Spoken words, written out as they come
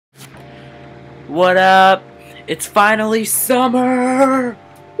What up? It's finally summer!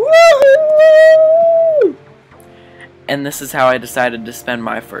 Woohoo! And this is how I decided to spend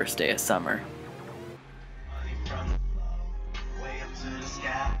my first day of summer.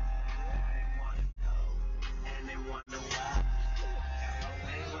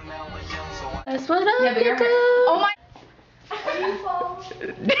 That's what up, yeah, but oh my!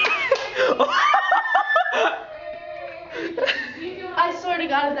 I swear to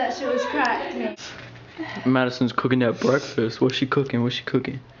God, if that shit was cracked. Madison's cooking that breakfast. What's she cooking? What's she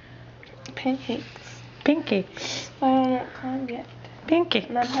cooking? Pancakes. Pancakes. I don't know time yet. Pancakes.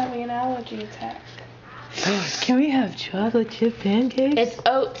 And I'm having an allergy attack. Can we have chocolate chip pancakes? It's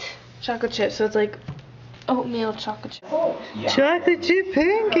oat chocolate chip, so it's like oatmeal chocolate chip. Yeah. Chocolate chip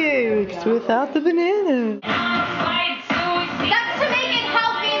pancakes without the banana. That's to make it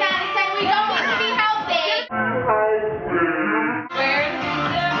healthy, Madison. We don't want to be healthy.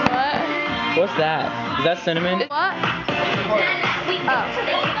 What? What's that? Is that cinnamon? What?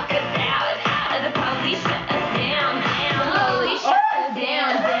 Oh.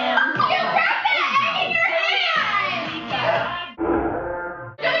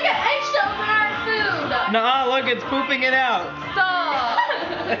 Nuh-uh, look, it's pooping it out. Stop.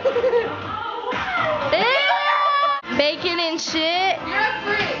 Ew. Bacon and shit. You're a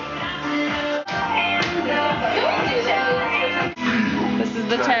freak. This is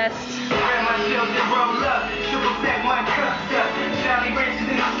the test.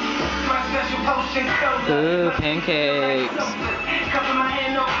 Ooh, pancakes.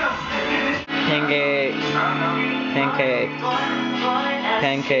 Pancakes. Pancakes.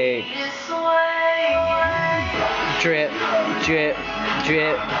 Pancakes. Drip, drip,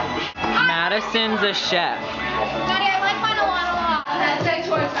 drip. Madison's a chef. Daddy, I like mine a lot. That's like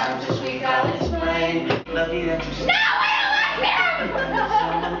towards us this week, guys. No, I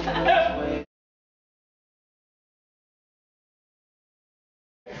don't like him!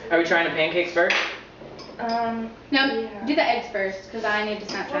 Are we trying the pancakes first? No, yeah. Do the eggs first, because I need to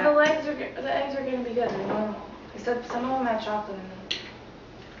Snapchat. Well, the eggs are gonna be good, I know. Except some of them have chocolate in them.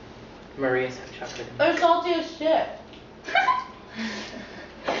 Maria's have chocolate. They're salty as shit.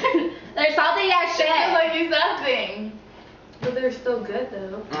 They're salty as shit. It's like it's nothing. But they're still good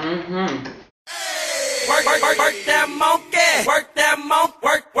though. Mm-hmm. Work that monkey. Work that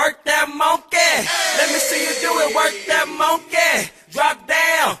work that monkey. Let me see you do it. Work that monkey. Drop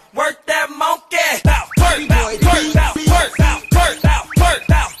down. Work that monkey.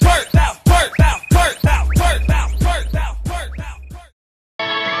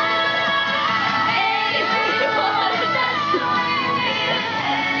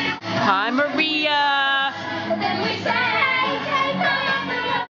 Hi, Maria. Then we say,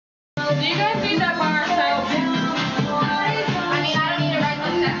 Do you guys need that by ourselves? I mean, I don't need to write the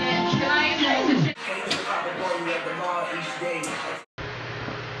second.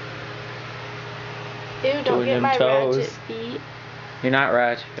 Ew, don't Doing get them my toes. ratchet feet. You're not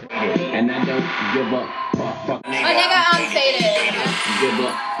ratchet. And I don't give up. Fuck. My nigga unfaded. Give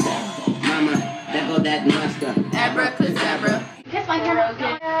up. Mama, there go that monster. Abracadabra. Kiss my hair.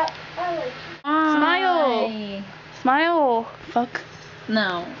 Okay. Smile. Smile. Fuck.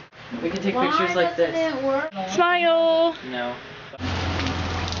 No. We can take pictures like this. Smile. No.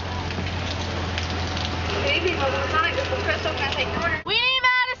 We need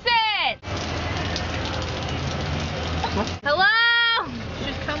Madison! Hello?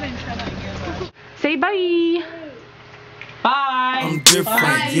 She's coming. Say bye. Bye. I'm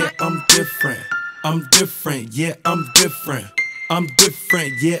different, yeah, I'm different. I'm different, yeah, I'm different. I'm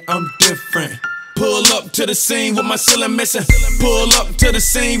different, yeah, I'm different. Pull up to the scene with my ceiling missing. Pull up to the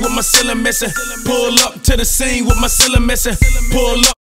scene with my ceiling missing. Pull up to the scene with my ceiling missing. Pull up.